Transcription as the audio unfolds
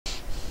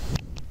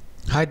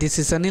Hi, this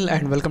is Anil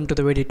and welcome to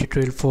the video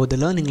tutorial for the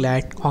Learning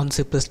Lab on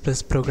C++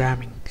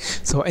 programming.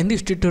 So in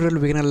this tutorial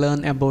we're going to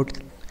learn about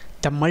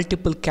the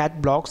multiple catch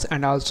blocks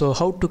and also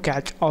how to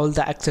catch all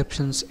the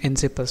exceptions in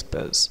C++.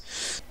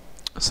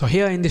 So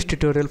here in this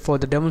tutorial, for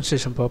the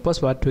demonstration purpose,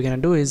 what we're going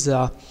to do is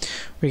we're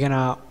going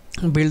to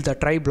build the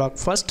try block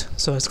first.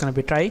 So it's going to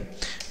be try,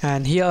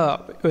 and here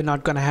we're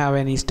not going to have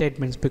any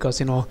statements because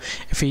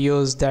if you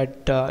use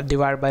that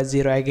divide by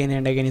 0 again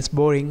and again, it's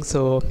boring.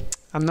 So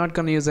I'm not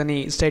going to use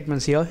any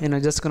statements here.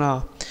 We're just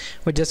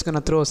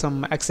gonna throw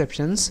some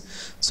exceptions.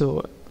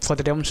 So for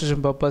the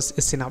demonstration purpose,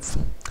 it's enough.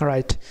 All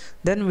right,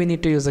 then we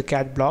need to use a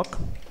catch block.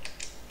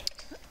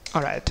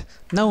 All right,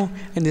 now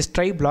in this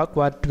try block,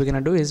 what we're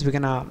gonna do is we're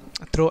gonna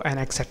throw an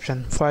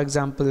exception. For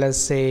example, let's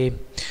say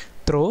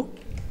throw,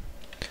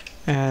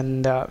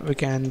 and we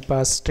can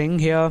pass string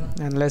here,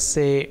 and let's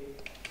say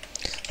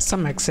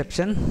some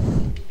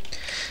exception.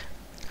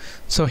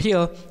 So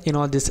here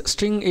this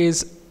string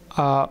is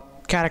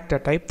character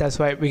type, that's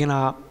why we're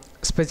gonna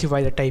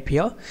specify the type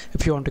here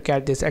if you want to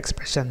catch this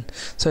expression.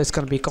 So it's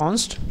gonna be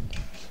const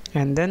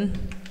and then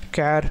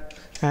char,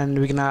 and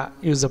we're gonna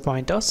use the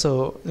pointer,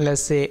 so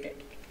let's say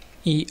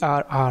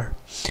err. All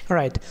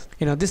right,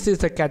 this is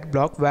the catch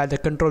block where the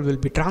control will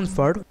be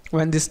transferred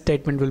when this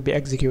statement will be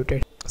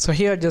executed. So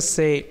here just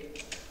say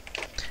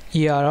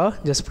err,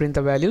 just print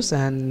the values,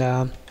 and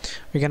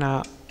we're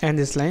gonna end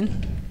this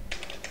line.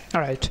 All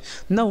right,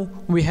 now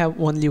we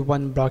have only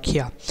one block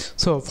here.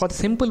 So for the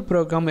simple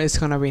program, it's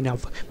gonna be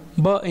enough.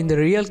 But in the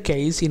real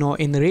case,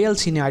 in the real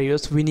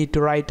scenarios, we need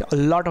to write a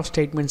lot of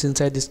statements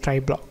inside this try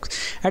block.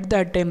 At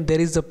that time, there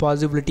is the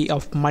possibility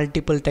of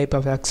multiple type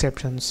of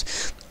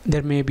exceptions.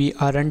 There may be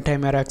a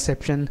runtime error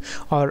exception,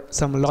 or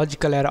some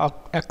logical error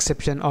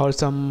exception, or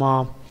some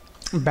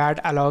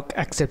bad alloc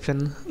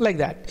exception, like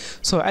that.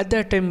 So at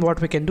that time,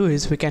 what we can do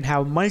is we can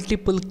have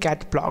multiple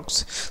catch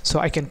blocks. So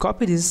I can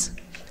copy this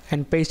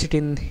and paste it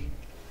in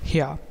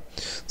here.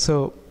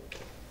 So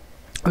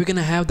we're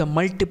gonna have the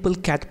multiple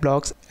catch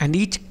blocks, and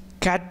each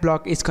catch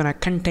block is gonna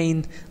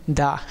contain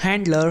the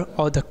handler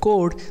or the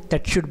code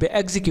that should be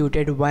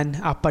executed when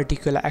a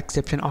particular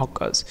exception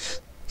occurs.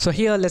 So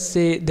here, let's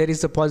say there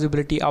is a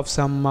possibility of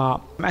some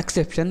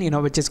exception,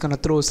 which is gonna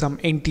throw some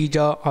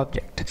integer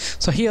object.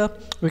 So here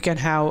we can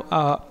have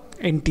a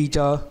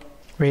integer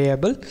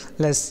variable,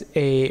 let's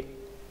say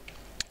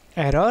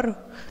error.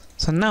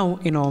 So now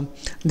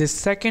this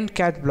second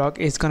catch block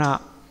is gonna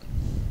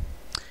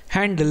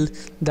handle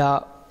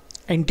the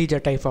integer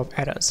type of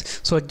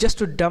errors. So just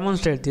to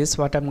demonstrate this,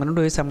 what I'm gonna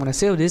do is I'm gonna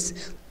save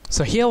this.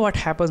 So here what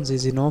happens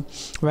is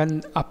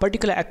when a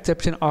particular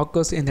exception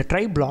occurs in the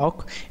try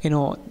block,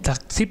 the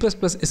C++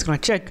 is gonna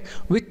check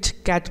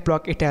which catch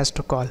block it has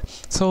to call.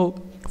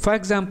 So for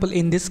example,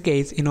 in this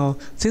case,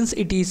 since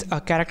it is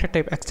a character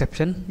type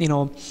exception,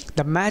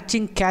 the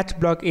matching catch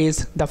block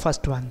is the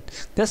first one.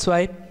 That's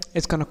why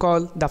it's gonna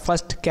call the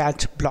first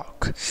catch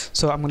block.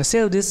 So I'm gonna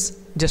save this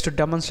just to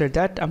demonstrate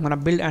that. I'm gonna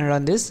build and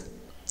run this,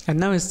 and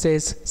now it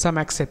says some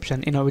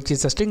exception, which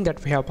is the string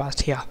that we have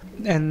passed here.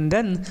 And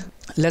then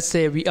let's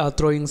say we are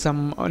throwing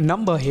some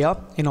number here,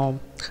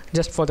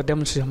 just for the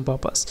demonstration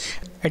purpose.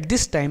 At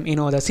this time,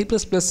 the C++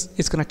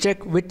 is gonna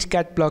check which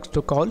catch blocks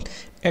to call.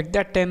 At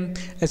that time,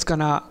 it's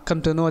gonna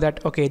come to know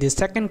that okay, the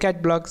second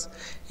catch blocks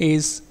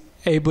is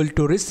able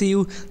to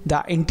receive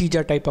the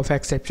integer type of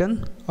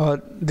exception,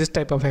 or this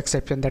type of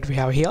exception that we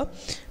have here.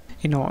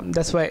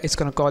 That's why it's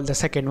gonna call the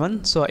second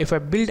one. So if I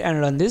build and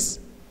run this,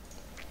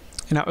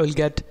 we'll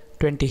get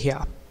 20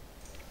 here.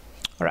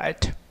 All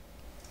right,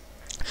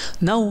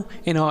 now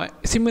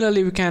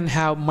similarly we can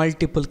have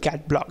multiple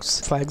catch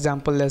blocks. For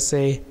example, let's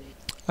say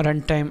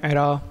runtime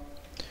error,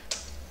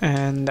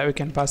 and we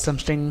can pass some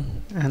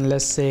string, and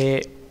let's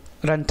say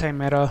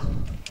runtime error,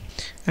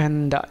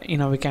 and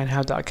we can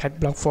have the catch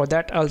block for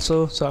that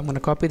also. So I'm going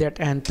to copy that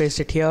and paste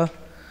it here,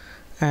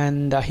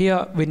 and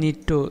here we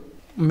need to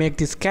make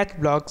these catch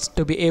blocks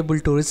to be able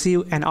to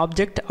receive an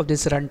object of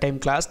this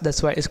runtime class.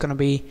 That's why it's going to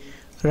be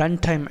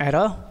runtime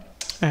error,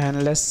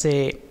 and let's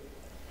say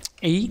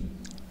e,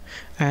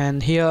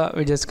 and here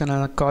we're just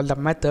gonna call the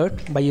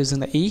method by using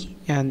the e,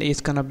 and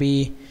it's gonna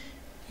be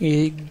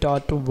e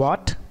dot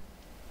what.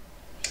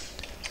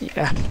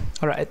 Yeah,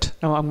 all right,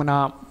 now I'm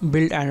gonna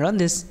build and run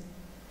this,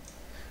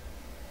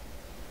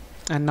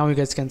 and now you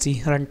guys can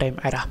see runtime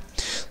error.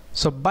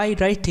 So by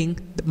writing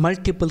the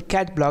multiple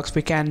catch blocks,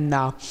 we can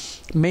now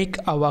make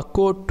our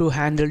code to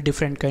handle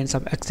different kinds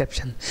of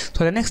exception.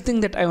 So the next thing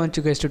that I want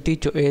you guys to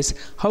teach you is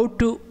how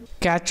to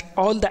catch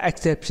all the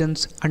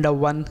exceptions under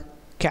one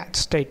catch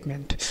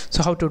statement.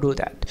 So how to do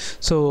that?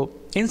 So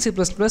in C++,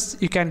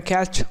 you can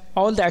catch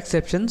all the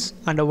exceptions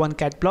under one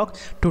catch block.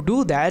 To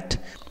do that,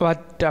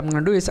 what I'm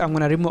gonna do is I'm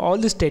gonna remove all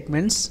the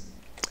statements,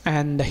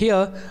 and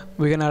here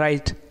we're gonna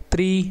write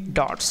 3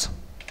 dots.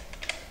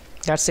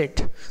 That's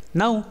it.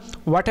 Now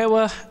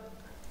whatever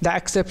the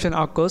exception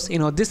occurs,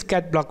 this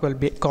catch block will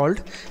be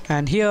called,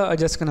 and here I'm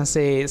just gonna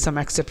say some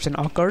exception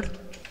occurred,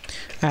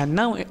 and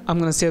now I'm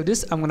gonna save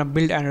this. I'm gonna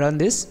build and run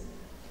this,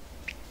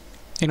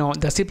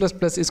 the C++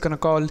 is going to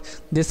call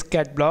this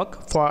catch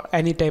block for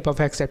any type of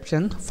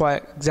exception. For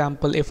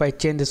example, if I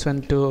change this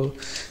one to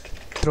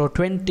throw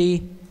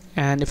 20,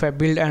 and if I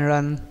build and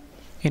run,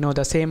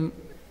 the same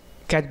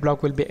catch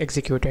block will be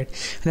executed.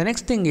 And the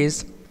next thing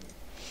is,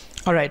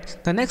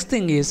 the next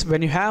thing is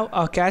when you have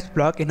a catch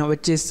block,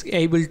 which is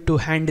able to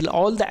handle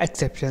all the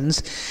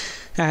exceptions,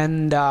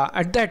 and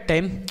at that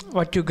time,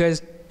 what you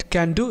guys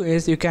can do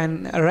is you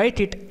can write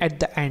it at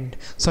the end.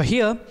 So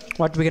here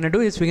what we're gonna do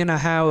is we're gonna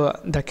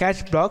have the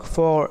catch block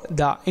for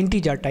the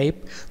integer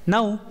type.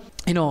 Now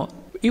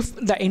if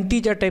the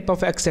integer type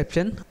of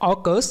exception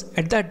occurs,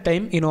 at that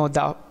time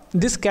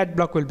this catch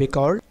block will be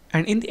called,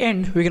 and in the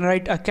end we're gonna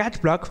write a catch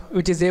block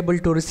which is able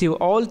to receive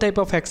all type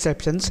of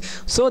exceptions,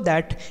 so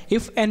that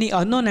if any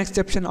unknown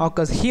exception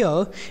occurs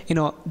here,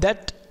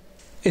 that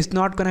is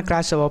not going to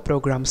crash our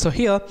program. So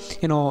here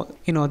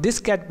this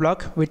catch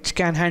block which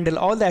can handle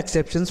all the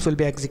exceptions will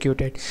be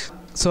executed.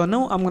 So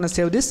now I'm going to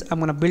save this, I'm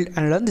going to build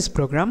and run this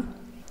program.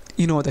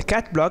 The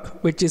catch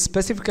block which is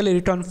specifically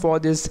written for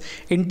this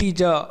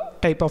integer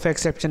type of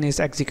exception is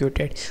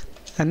executed.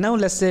 And now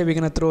let's say we're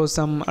going to throw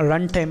some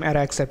runtime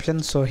error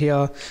exception. So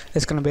here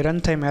it's going to be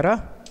runtime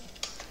error,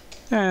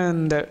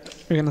 and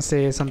we're going to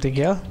say something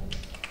here,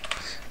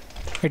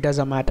 it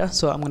doesn't matter.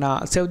 So I'm going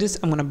to save this,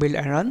 I'm going to build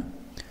and run.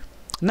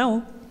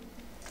 Now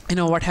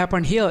what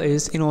happened here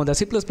is the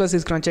C++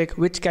 is going to check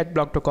which catch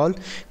block to call.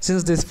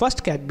 Since this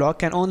first catch block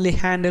can only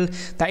handle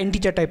the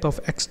integer type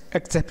of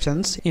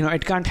exceptions,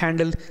 it can't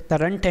handle the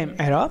runtime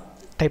error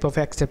type of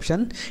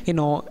exception.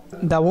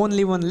 The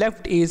only one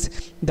left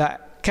is the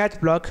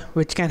catch block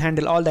which can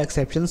handle all the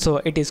exceptions,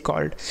 so it is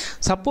called.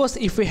 Suppose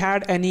if we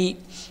had any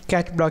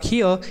catch block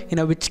here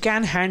which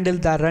can handle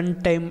the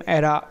runtime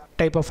error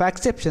type of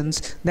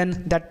exceptions,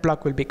 then that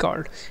block will be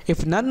called.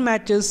 If none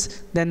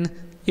matches, then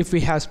if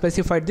we have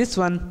specified this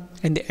one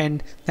in the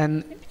end,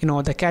 then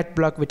the catch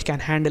block which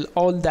can handle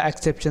all the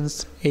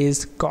exceptions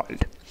is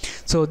called.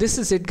 So this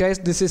is it, guys.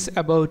 This is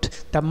about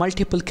the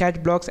multiple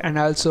catch blocks and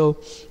also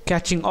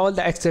catching all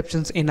the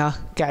exceptions in a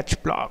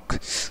catch block.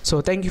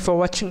 So thank you for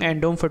watching, and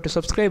don't forget to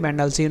subscribe,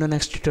 and I'll see you in the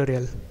next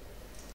tutorial.